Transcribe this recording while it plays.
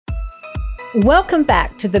Welcome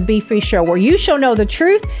back to the Be Free Show, where you shall know the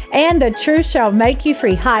truth and the truth shall make you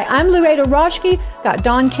free. Hi, I'm Louetta Roschke, got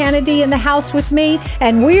Don Kennedy in the house with me,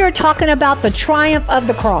 and we are talking about the triumph of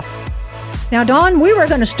the cross. Now, Don, we were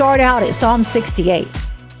going to start out at Psalm 68.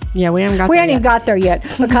 Yeah, we haven't even got there yet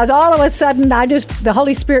because all of a sudden the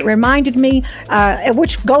Holy Spirit reminded me,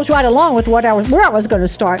 which goes right along with where I was going to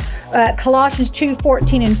start, Colossians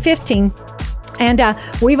 2:14 and 15. And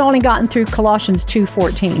we've only gotten through Colossians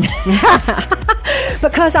 2:14.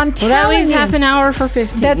 Because I'm telling you. That leaves half an hour for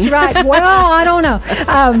 15. That's right. Well, I don't know.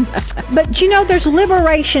 But there's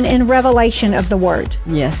liberation in revelation of the Word.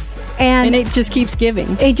 Yes. And it just keeps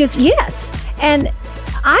giving. Yes. And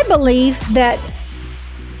I believe that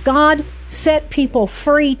God set people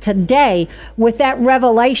free today with that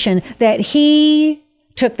revelation that He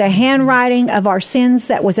took the handwriting of our sins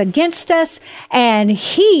that was against us, and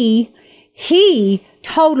He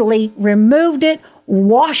totally removed it,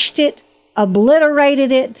 washed it,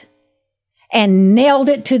 obliterated it, and nailed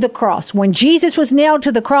it to the cross. When Jesus was nailed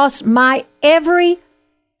to the cross, my every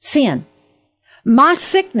sin, my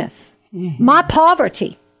sickness, my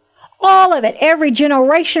poverty, all of it, every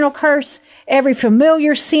generational curse, every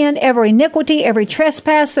familiar sin, every iniquity, every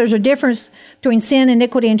trespass. There's a difference between sin,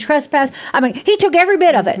 iniquity, and trespass. I mean, He took every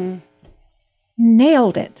bit of it,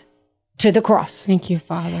 nailed it to the cross. Thank you,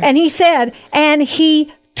 Father. And He said, and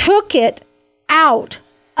He took it out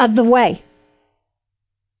of the way.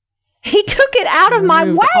 He took it out of my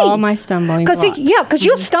way. All my stumbling blocks. Because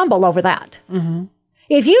you'll stumble over that. Mm-hmm.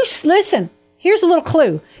 If you listen, here's a little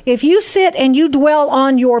clue. If you sit and you dwell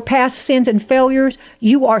on your past sins and failures,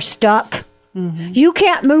 you are stuck. Mm-hmm. You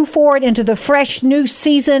can't move forward into the fresh new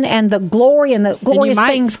season and the glory and the glorious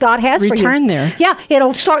things God has for you. Return there. Yeah,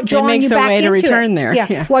 it'll start drawing you back into it. It makes a way to return there.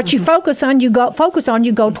 Yeah. What you focus on, you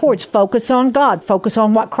go towards. Focus on God. Focus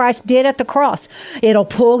on what Christ did at the cross. It'll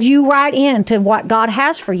pull you right into what God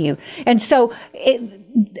has for you. And so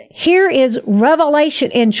here is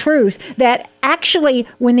revelation in truth that actually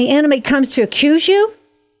when the enemy comes to accuse you,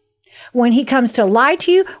 when he comes to lie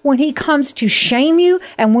to you, when he comes to shame you,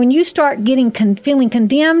 and when you start feeling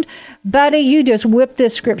condemned, buddy, you just whip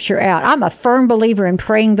this scripture out. I'm a firm believer in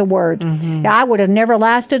praying the Word. Mm-hmm. I would have never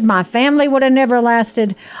lasted. My family would have never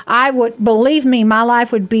lasted. Believe me, my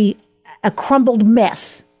life would be a crumbled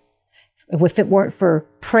mess if it weren't for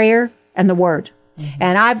prayer and the Word. Mm-hmm.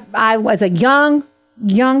 And I was a young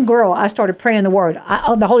girl. I started praying the Word.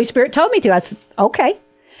 The Holy Spirit told me to. I said, okay.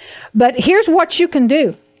 But here's what you can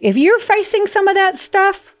do. If you're facing some of that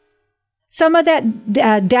stuff, some of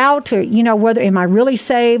that doubt, or, whether am I really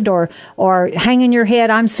saved, or hanging your head,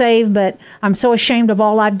 I'm saved, but I'm so ashamed of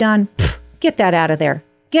all I've done, get that out of there.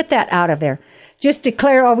 Get that out of there. Just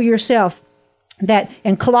declare over yourself that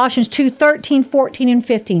in Colossians 2:13, 14, and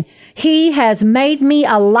 15, He has made me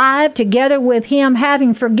alive together with Him,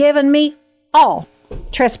 having forgiven me all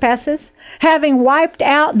trespasses, having wiped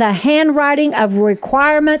out the handwriting of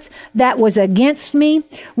requirements that was against me,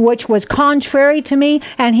 which was contrary to me,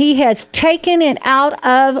 and He has taken it out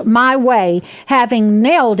of my way, having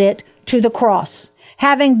nailed it to the cross.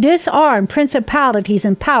 Having disarmed principalities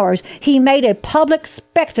and powers, He made a public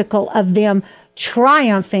spectacle of them,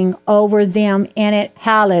 triumphing over them in it.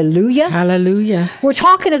 Hallelujah. Hallelujah. We're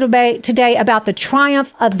talking today about the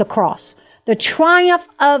triumph of the cross. The triumph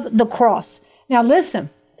of the cross. Now listen,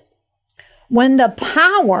 when the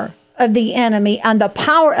power of the enemy and the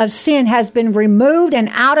power of sin has been removed and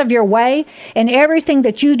out of your way, and everything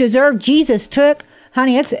that you deserve Jesus took,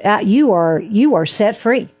 honey, it's you are set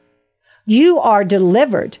free. You are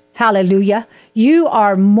delivered. Hallelujah. You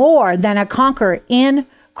are more than a conqueror in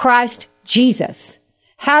Christ Jesus.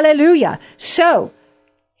 Hallelujah. So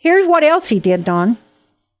here's what else He did, Don.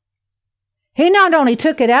 He not only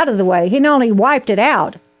took it out of the way, He not only wiped it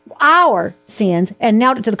out, our sins, and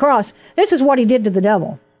nailed it to the cross. This is what He did to the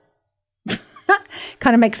devil.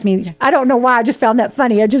 Kind of makes me, I don't know why, I just found that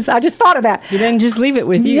funny. I just thought of that. He didn't just leave it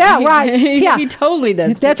with you. Yeah, right. Yeah. He totally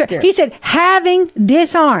does. That's right. He said, having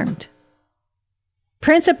disarmed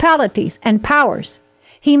principalities and powers,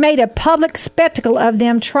 He made a public spectacle of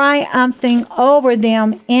them, triumphing over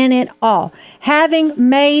them in it all. Having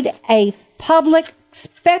made a public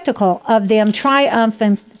spectacle of them,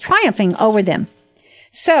 triumphing over them.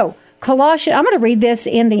 So, Colossians, I'm going to read this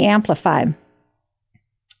in the Amplified.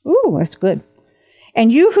 Ooh, that's good.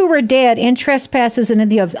 And you who were dead in trespasses and in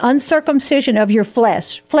the uncircumcision of your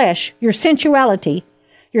flesh, your sensuality,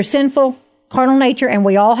 your sinful carnal nature, and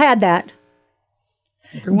we all had that.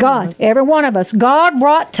 Every one of us, God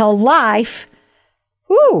brought to life.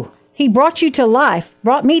 He brought you to life,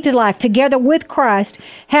 brought me to life together with Christ,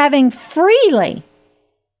 having freely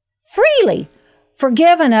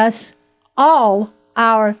forgiven us all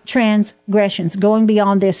our transgressions, going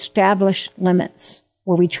beyond the established limits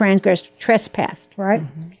where we trespassed, right?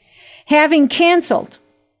 Having canceled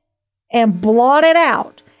and blotted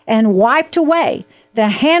out and wiped away the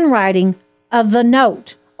handwriting of the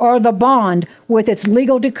note or the bond with its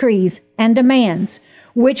legal decrees and demands,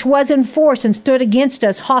 which was in force and stood against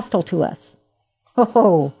us, hostile to us.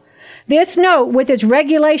 Oh, this note with its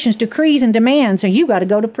regulations, decrees, and demands, so you got to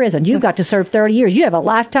go to prison. You've got to serve 30 years. You have a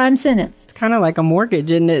lifetime sentence. It's kind of like a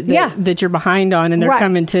mortgage, isn't it? That you're behind on, and they're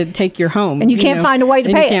coming to take your home. And you can't find a way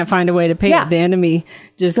to pay it. You can't find a way to pay it. The enemy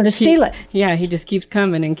just going to steal it. Yeah, he just keeps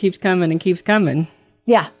coming and keeps coming and keeps coming.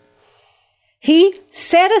 Yeah. He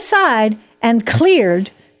set aside and cleared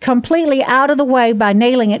completely out of the way by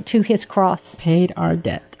nailing it to his cross. Paid our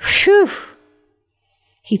debt. Whew.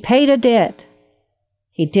 He paid a debt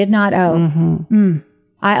he did not owe.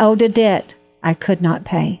 I owed a debt I could not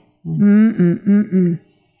pay.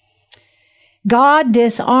 God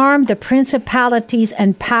disarmed the principalities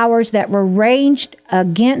and powers that were raged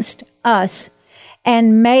against us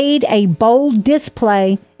and made a bold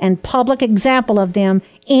display and public example of them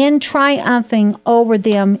in triumphing over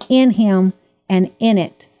them in him and in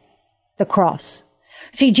it, the cross.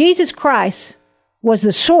 See, Jesus Christ was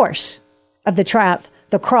the source of the triumph.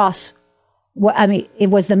 The cross, it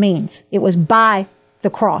was the means. It was by the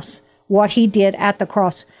cross, what he did at the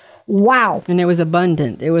cross. Wow. And it was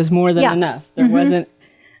abundant. It was more than enough. There wasn't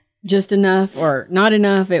just enough or not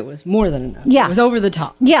enough. It was more than enough. Yeah. It was over the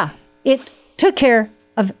top. Yeah. It took care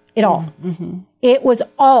of it all. It was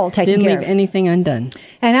all taken care of. Didn't leave anything undone.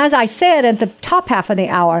 And as I said at the top half of the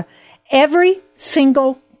hour, every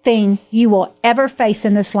single thing you will ever face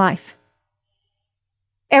in this life,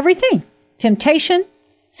 everything, temptation,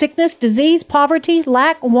 sickness, disease, poverty,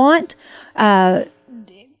 lack, want,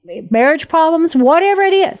 marriage problems, whatever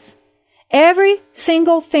it is, every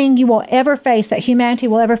single thing you will ever face, that humanity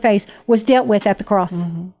will ever face, was dealt with at the cross.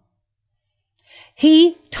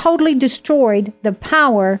 He totally destroyed the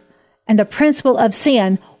power and the principle of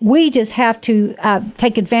sin. We just have to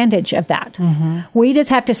take advantage of that. We just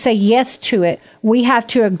have to say yes to it. We have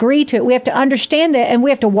to agree to it. We have to understand that, and we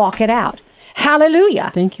have to walk it out.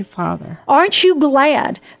 Hallelujah. Thank you, Father. Aren't you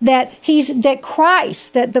glad that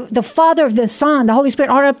Christ, that the Father, the Son, the Holy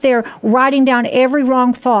Spirit are up there writing down every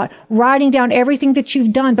wrong thought, writing down everything that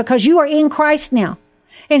you've done, because you are in Christ now.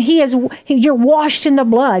 And you're washed in the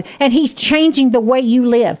blood, and he's changing the way you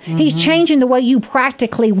live. He's changing the way you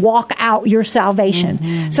practically walk out your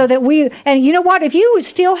salvation. So that and you know what, if you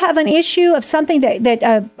still have an issue of something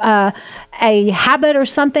that a habit or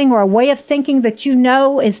something or a way of thinking that you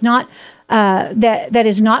know is not, that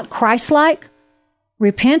is not Christ-like,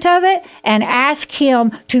 repent of it and ask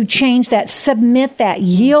him to change that, submit that,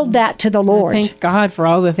 yield that to the Lord. Thank God for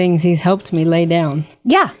all the things he's helped me lay down.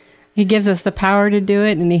 Yeah. He gives us the power to do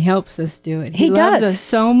it, and he helps us do it. He loves us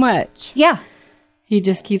so much. Yeah. He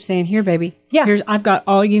just keeps saying, here, baby. Yeah. I've got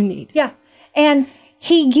all you need. Yeah. And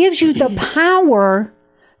he gives you the power.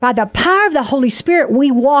 By the power of the Holy Spirit,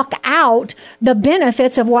 we walk out the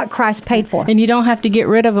benefits of what Christ paid for. And you don't have to get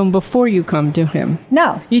rid of them before you come to him.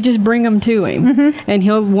 No. You just bring them to him, and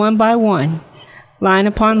he'll, one by one, line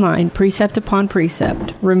upon line, precept upon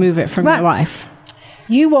precept, remove it from your life.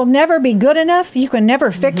 You will never be good enough. You can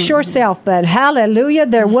never fix yourself. But hallelujah,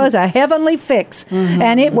 there was a heavenly fix.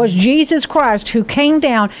 And it was Jesus Christ who came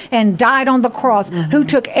down and died on the cross, who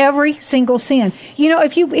took every single sin. You know,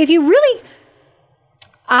 if you really,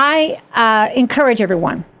 I encourage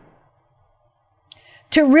everyone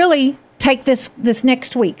to really take this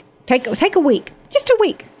next week. Take a week, just a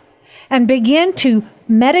week, and begin to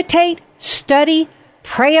meditate, study,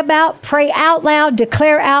 pray out loud,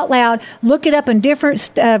 declare out loud, look it up in different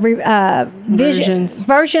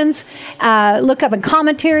versions, look up in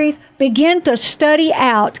commentaries, begin to study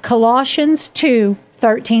out Colossians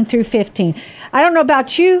 2:13 through 15. I don't know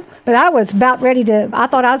about you, but I was about ready I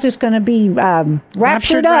thought I was just going to be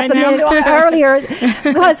raptured up a minute earlier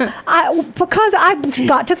because I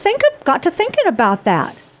got to thinking about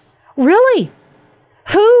that. Really?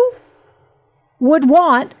 Who would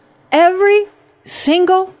want every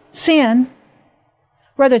single sin,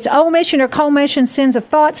 whether it's omission or commission, sins of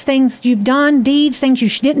thoughts, things you've done, deeds, things you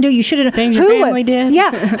didn't do, you should have done. Things your family did. Yeah.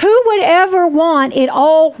 Who would ever want it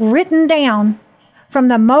all written down from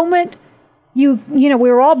the moment we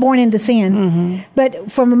were all born into sin.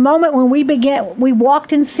 But from the moment when we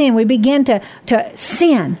walked in sin, we began to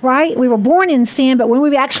sin, right? We were born in sin, but when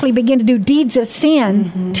we actually begin to do deeds of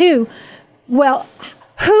sin too, well,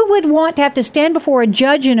 who would want to have to stand before a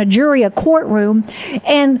judge and a jury, a courtroom,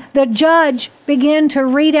 and the judge begin to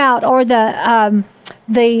read out, or not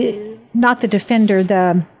the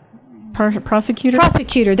defender,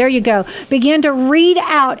 prosecutor. There you go. Began to read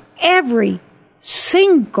out every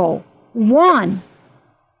single one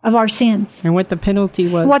of our sins. And what the penalty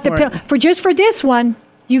was. For just for this one,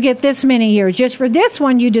 you get this many years. Just for this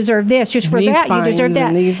one, you deserve this. Just for that, you deserve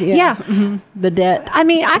that. The debt. I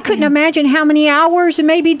mean, I couldn't imagine how many hours and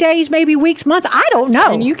maybe days, maybe weeks, months. I don't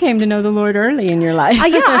know. And you came to know the Lord early in your life.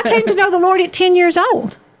 I came to know the Lord at 10 years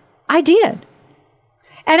old. I did.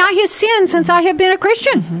 And I have sinned since I have been a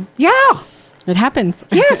Christian. Mm-hmm. Yeah. It happens.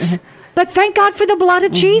 Yes. But thank God for the blood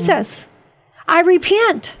of Jesus. I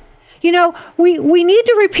repent. You know, we need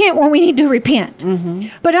to repent when we need to repent. Mm-hmm.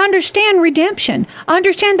 But understand redemption.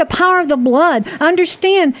 Understand the power of the blood.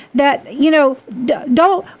 Understand that, you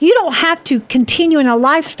don't have to continue in a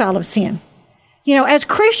lifestyle of sin. You know, as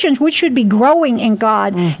Christians, we should be growing in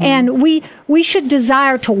God, and we should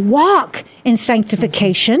desire to walk in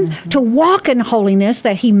sanctification, to walk in holiness,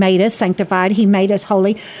 that He made us sanctified, He made us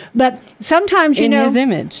holy. But sometimes, in His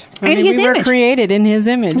image. We were created in His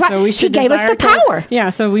image, right. So we should. He gave us the power.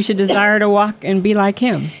 So we should desire to walk and be like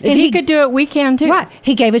Him. If He could do it, we can too. Right.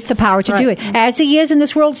 He gave us the power to do it. As He is in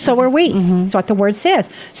this world, so are we. That's what the Word says.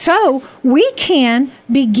 So we can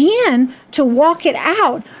begin to walk it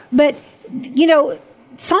out, but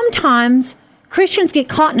sometimes Christians get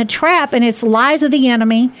caught in a trap, and it's lies of the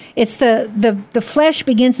enemy. It's the flesh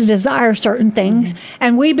begins to desire certain things,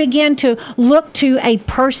 and we begin to look to a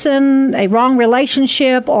person, a wrong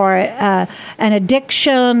relationship, or an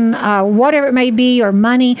addiction, whatever it may be, or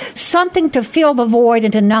money, something to fill the void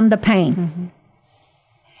and to numb the pain.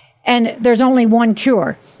 And there's only one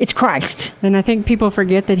cure. It's Christ. And I think people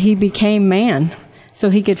forget that He became man, so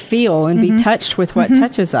He could feel and be touched with what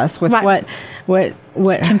touches us, with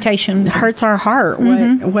what temptation hurts our heart,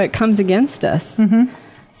 what comes against us,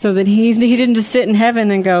 so that He didn't just sit in heaven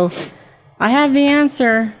and go, "I have the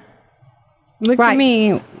answer. Look to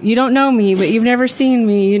me. You don't know me, but you've never seen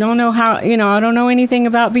me. You don't know how. I don't know anything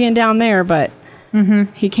about being down there." But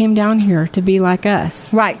He came down here to be like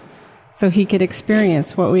us, right? So He could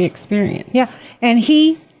experience what we experience. Yeah, and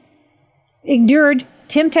He endured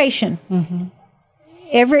temptation.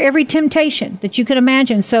 Every temptation that you can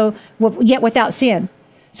imagine, so yet without sin,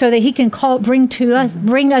 so that He can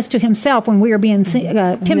bring us to Himself when we are being tempted.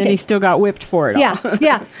 And then He still got whipped for it all.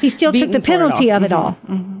 Yeah. He still took the penalty of it all.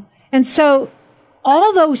 And so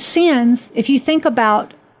all those sins, if you think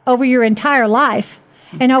about over your entire life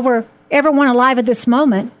and over everyone alive at this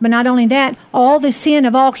moment, but not only that, all the sin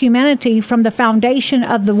of all humanity from the foundation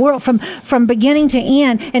of the world, from beginning to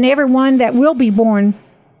end, and everyone that will be born,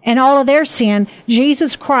 and all of their sin,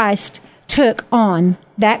 Jesus Christ took on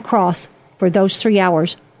that cross for those 3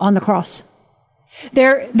 hours on the cross.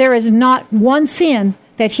 There is not one sin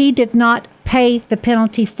that He did not pay the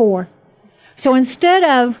penalty for. So instead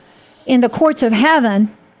of in the courts of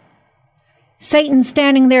heaven, Satan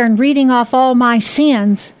standing there and reading off all my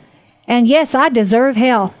sins, and yes, I deserve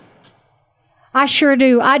hell. I sure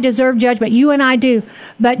do. I deserve judgment. You and I do.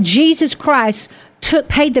 But Jesus Christ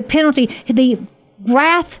paid the penalty. The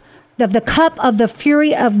wrath of the cup of the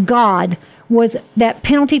fury of God was that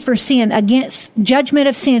penalty for sin, against judgment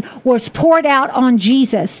of sin, was poured out on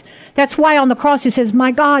Jesus. That's why on the cross He says,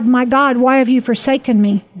 my God, why have you forsaken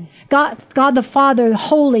me? God the Father,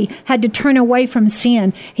 holy, had to turn away from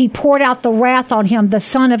sin. He poured out the wrath on Him, the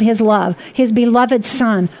Son of His love, His beloved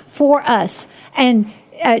Son, for us. And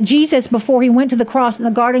Jesus, before He went to the cross in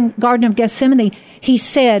the Garden of Gethsemane, He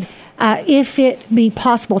said, if it be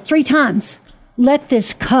possible, 3 times, let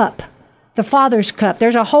this cup, the Father's cup.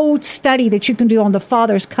 There's a whole study that you can do on the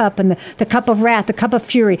Father's cup and the cup of wrath, the cup of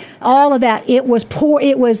fury, all of that. It was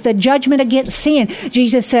the judgment against sin.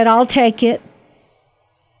 Jesus said, I'll take it.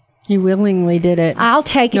 He willingly did it. I'll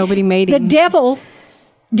take it. Nobody made Him. The devil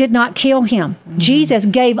did not kill Him. Jesus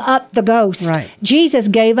gave up the ghost. Right. Jesus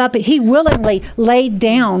gave up. He willingly laid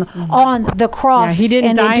down on the cross. He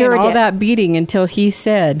didn't die in all it. that beating until He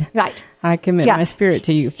said, right. I commit my spirit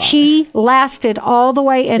to You, Father. He lasted all the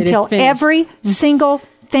way until every single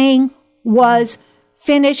thing was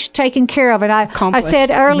finished, taken care of. And I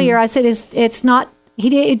said earlier, I said it's not. He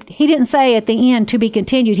didn't say at the end to be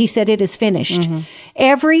continued. He said it is finished.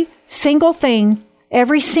 Every single thing,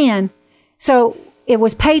 every sin. So it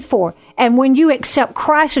was paid for. And when you accept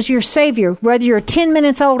Christ as your Savior, whether you're 10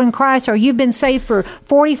 minutes old in Christ or you've been saved for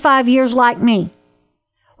 45 years like me,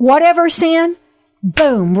 whatever sin,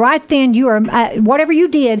 boom, right then you are, whatever you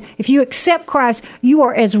did, if you accept Christ, you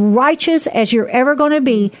are as righteous as you're ever going to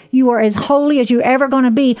be. You are as holy as you're ever going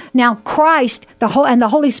to be. Now Christ, and the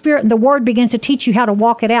Holy Spirit and the Word begins to teach you how to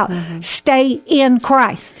walk it out. Stay in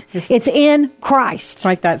Christ. It's in Christ. It's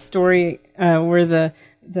like that story where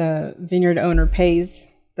the vineyard owner pays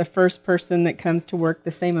the first person that comes to work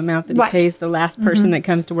the same amount that Right. he pays the last person that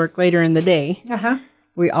comes to work later in the day. Uh-huh.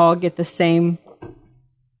 We all get the same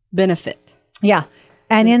benefit. Yeah.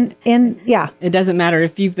 And yeah. It doesn't matter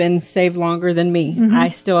if you've been saved longer than me. I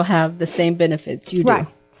still have the same benefits you do. Right.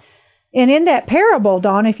 And in that parable,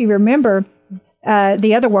 Dawn, if you remember,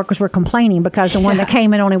 the other workers were complaining because the one that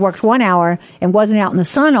came in only worked 1 hour and wasn't out in the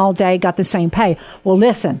sun all day got the same pay. Well,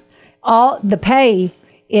 listen, all the pay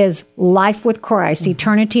is life with Christ,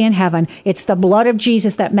 eternity in heaven. It's the blood of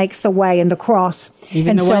Jesus that makes the way and the cross.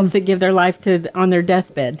 Even the ones that give their life on their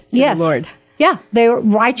deathbed to the Lord. Yeah, they were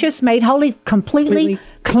righteous, made holy, completely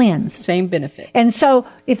cleansed. Same benefit. And so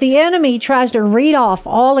if the enemy tries to read off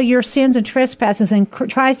all of your sins and trespasses and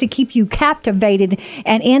tries to keep you captivated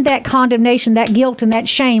and in that condemnation, that guilt and that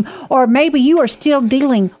shame, or maybe you are still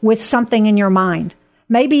dealing with something in your mind.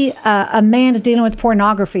 Maybe a man is dealing with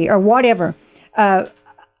pornography or whatever.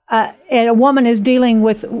 And a woman is dealing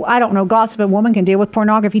with, I don't know, gossip. A woman can deal with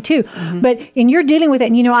pornography too. And you're dealing with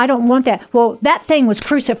it and I don't want that. Well, that thing was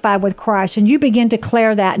crucified with Christ, and you begin to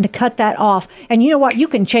declare that and to cut that off. And you know what? You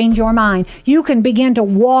can change your mind. You can begin to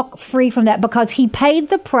walk free from that because he paid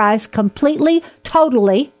the price completely,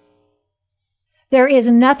 totally. There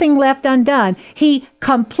is nothing left undone. He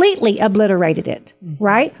completely obliterated it,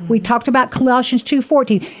 right? We talked about Colossians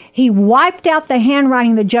 2:14. He wiped out the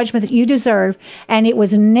handwriting, the judgment that you deserve, and it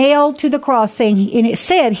was nailed to the cross, and it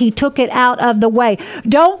said he took it out of the way.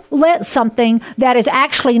 Don't let something that is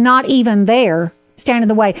actually not even there stand in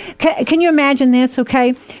the way. Can you imagine this,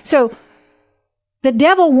 okay? So the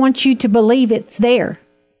devil wants you to believe it's there.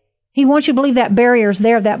 He wants you to believe that barrier is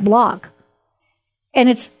there, that block. And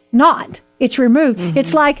it's not. It's removed.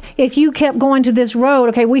 It's like if you kept going to this road.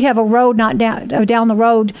 Okay, we have a road not down the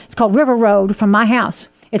road. It's called River Road from my house.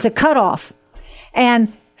 It's a cutoff.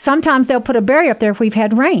 And sometimes they'll put a barrier up there if we've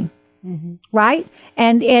had rain. Right?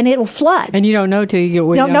 And it'll flood. And you don't know till you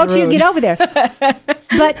get Don't know till you get over there.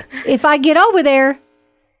 But if I get over there,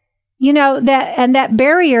 that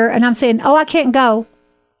barrier, and I'm saying, I can't go.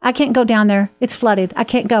 I can't go down there. It's flooded. I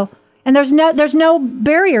can't go. And there's no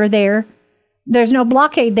barrier there. There's no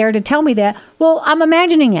blockade there to tell me that. Well, I'm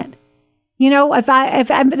imagining it. If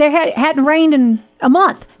there hadn't rained in a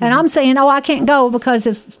month, and I'm saying, I can't go because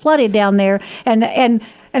it's flooded down there, and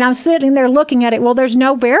I'm sitting there looking at it. Well, there's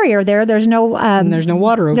no barrier there. There's no and there's no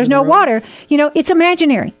water. Over there's the no road. water. It's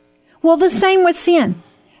imaginary. Well, the same with sin.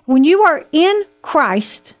 When you are in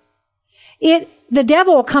Christ, the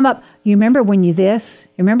devil will come up. You remember when you this?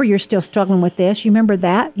 You remember you're still struggling with this? You remember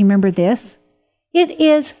that? You remember this? It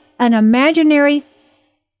is an imaginary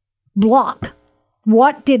block.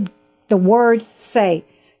 What did the word say?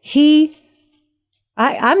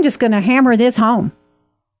 I'm just going to hammer this home.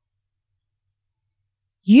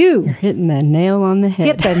 You're hitting the nail on the head.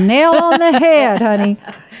 Hit the nail on the head, honey.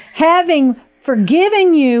 Having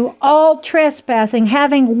forgiven you all trespassing,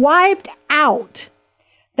 having wiped out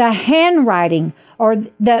the handwriting, or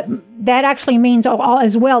that actually means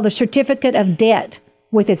as well the certificate of debt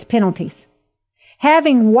with its penalties.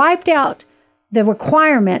 Having wiped out the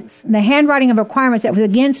requirements, the handwriting of requirements that was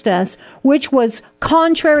against us, which was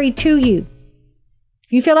contrary to you.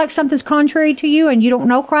 You feel like something's contrary to you and you don't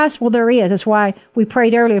know Christ? Well, there is. That's why we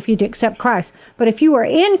prayed earlier for you to accept Christ. But if you are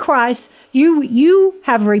in Christ, you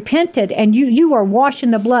have repented and you are washed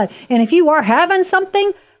in the blood. And if you are having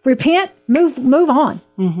something, repent, move on.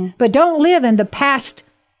 But don't live in the past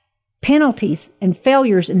penalties and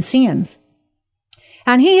failures and sins.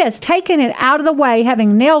 And he has taken it out of the way,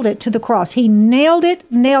 having nailed it to the cross. He nailed it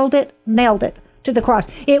to the cross.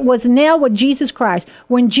 It was nailed with Jesus Christ.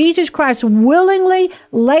 When Jesus Christ willingly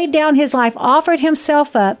laid down his life, offered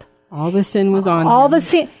himself up. All the sin was on him. The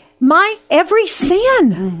sin. My every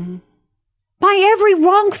sin. My every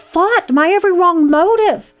wrong thought. My every wrong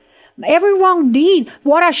motive. Every wrong deed,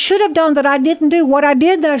 what I should have done that I didn't do, what I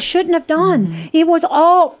did that I shouldn't have done. It was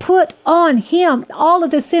all put on him. All of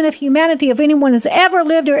the sin of humanity, if anyone has ever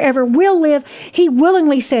lived or ever will live, he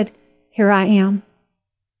willingly said, here I am.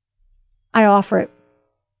 I offer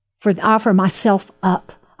myself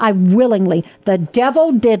up. I willingly. The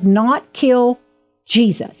devil did not kill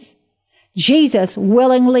Jesus. Jesus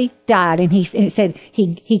willingly died, and he said,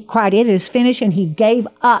 he cried, it is finished, and he gave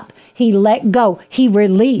up. He let go. He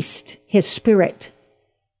released his spirit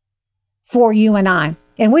for you and I.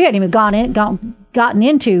 And we hadn't even gotten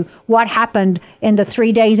into what happened in the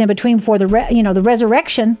 3 days in between before the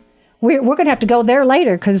resurrection. We're going to have to go there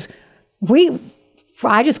later because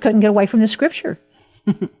I just couldn't get away from the scripture.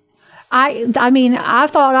 I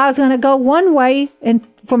thought I was going to go one way and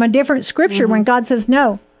from a different scripture when God says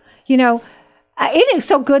no. It is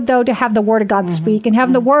so good, though, to have the Word of God speak and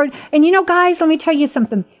have the Word. And, guys, let me tell you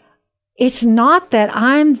something. It's not that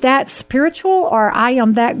I'm that spiritual or I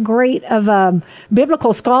am that great of a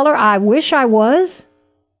biblical scholar. I wish I was.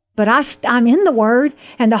 But I'm in the Word,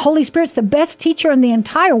 and the Holy Spirit's the best teacher in the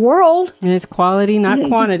entire world. And it's quality, not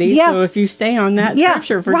quantity. Yeah. So if you stay on that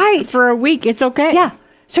scripture for a week, it's okay. Yeah.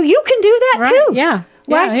 So you can do that too. Yeah.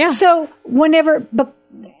 Right? Yeah. So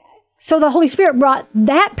so the Holy Spirit brought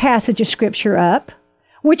that passage of Scripture up,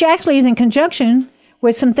 which actually is in conjunction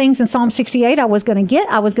with some things in Psalm 68 I was going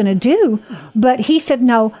to do. But he said,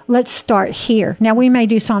 no, let's start here. Now, we may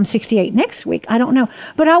do Psalm 68 next week. I don't know.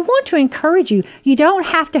 But I want to encourage you. You don't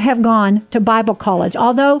have to have gone to Bible college,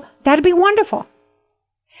 although that'd be wonderful.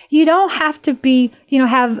 You don't have to be,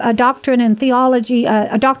 have a doctorate in theology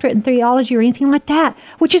or anything like that,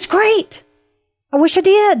 which is great. I wish I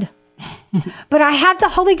did. But I have the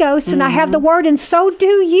Holy Ghost and I have the Word, and so do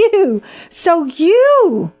you. So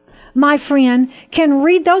you, my friend, can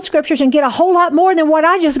read those scriptures and get a whole lot more than what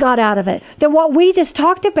I just got out of it, than what we just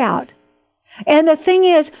talked about. And the thing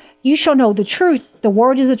is, you shall know the truth. The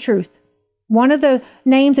Word is the truth. One of the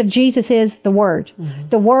names of Jesus is the Word.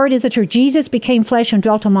 The Word is the truth. Jesus became flesh and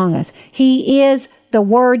dwelt among us. He is the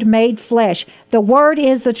Word made flesh. The Word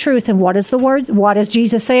is the truth. And what is the Word? What does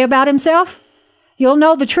Jesus say about himself? You'll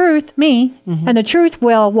know the truth, me, and the truth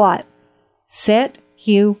will what? Set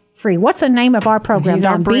you free. What's the name of our program? He's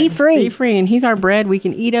our Be Free. Be Free. And he's our bread. We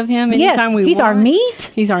can eat of him anytime we want. He's our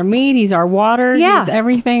meat. He's our meat. He's our water. Yeah. He's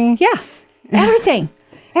everything. Yeah. Everything.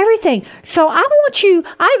 Everything. So I want you,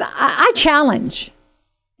 I challenge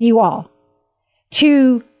you all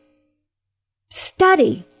to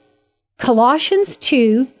study Colossians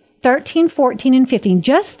 2, 13, 14, and 15.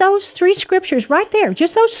 Just those three scriptures right there.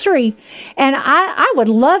 Just those three. And I would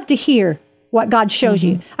love to hear what God shows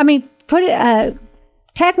you. I mean,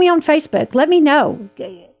 tag me on Facebook. Let me know.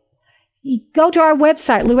 You go to our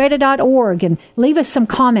website, lueda.org, and leave us some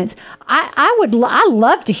comments. I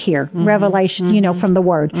love to hear revelation, from the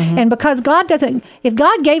Word. And because if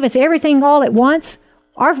God gave us everything all at once,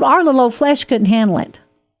 our little old flesh couldn't handle it.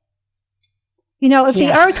 If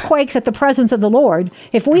the earth quakes at the presence of the Lord,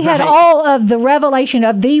 if we had all of the revelation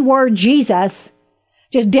of the Word Jesus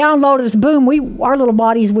just downloaded us, boom, our little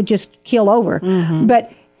bodies would just keel over.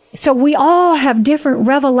 But so we all have different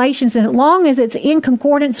revelations, and as long as it's in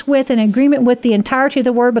concordance with and agreement with the entirety of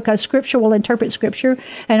the Word, because Scripture will interpret Scripture,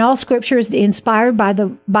 and all Scripture is inspired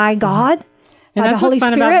by God. And that's what's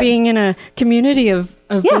fun about being in a community of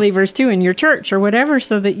believers too, in your church or whatever,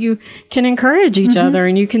 so that you can encourage each other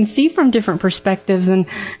and you can see from different perspectives, and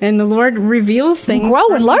the Lord reveals things,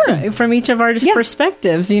 grow and learn from each of our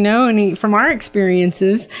perspectives, and from our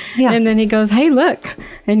experiences. And then he goes, hey, look,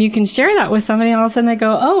 and you can share that with somebody, and all of a sudden they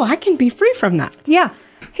go, oh, I can be free from that. Yeah.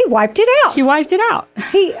 He wiped it out. He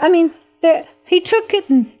took it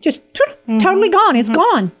and just totally gone. It's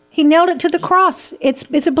gone. He nailed it to the cross.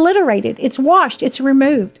 It's obliterated. It's washed. It's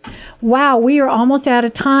removed. Wow, we are almost out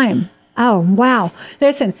of time. Oh, wow.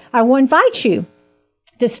 Listen, I will invite you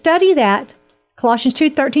to study that, Colossians 2,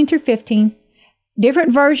 13 through 15.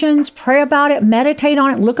 Different versions, pray about it, meditate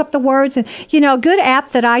on it, look up the words. And, a good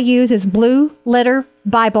app that I use is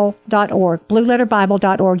blueletterbible.org,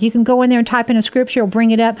 blueletterbible.org. You can go in there and type in a scripture, it'll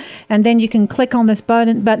bring it up, and then you can click on this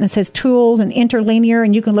button that says tools and interlinear,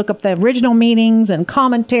 and you can look up the original meanings and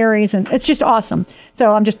commentaries, and it's just awesome.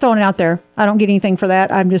 So I'm just throwing it out there. I don't get anything for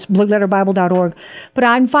that. I'm just blueletterbible.org. But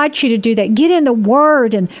I invite you to do that. Get in the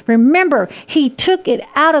Word, and remember, He took it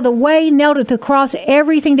out of the way, nailed it to the cross.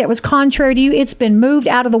 Everything that was contrary to you, it's been moved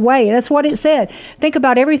out of the way. That's what it said. Think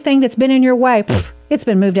about everything that's been in your way. It's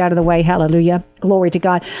been moved out of the way. Hallelujah. Glory to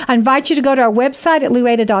God. I invite you to go to our website at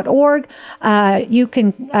lueda.org.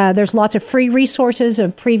 There's lots of free resources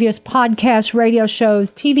of previous podcasts, radio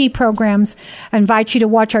shows, TV programs. I invite you to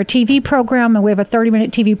watch our TV program. And we have a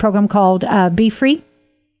 30-minute TV program called Be Free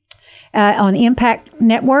on Impact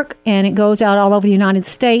Network. And it goes out all over the United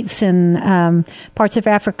States and parts of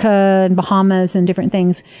Africa and Bahamas and different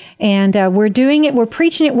things. And we're doing it. We're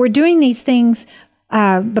preaching it. We're doing these things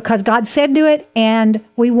because God said do it, and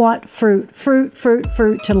we want fruit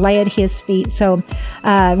to lay at His feet. So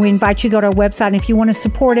we invite you to go to our website, and if you want to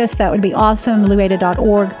support us, that would be awesome,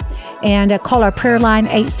 lueda.org. And call our prayer line,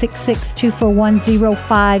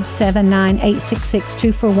 866-241-0579,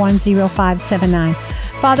 866-241-0579.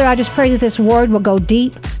 Father, I just pray that this word will go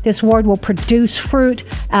deep. This word will produce fruit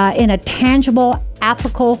in a tangible,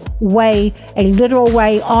 applicable way, a literal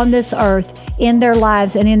way on this earth. in their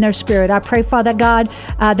lives and in their spirit. I pray, Father God,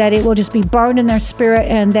 that it will just be burned in their spirit,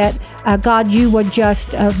 and that, God, you would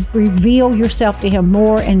just reveal yourself to him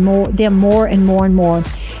more and more, them more and more and more.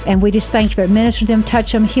 And we just thank you for it. Minister to them,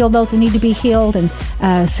 touch them, heal those that need to be healed,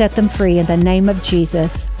 and set them free in the name of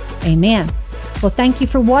Jesus. Amen. Well, thank you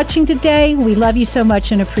for watching today. We love you so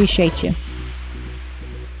much and appreciate you.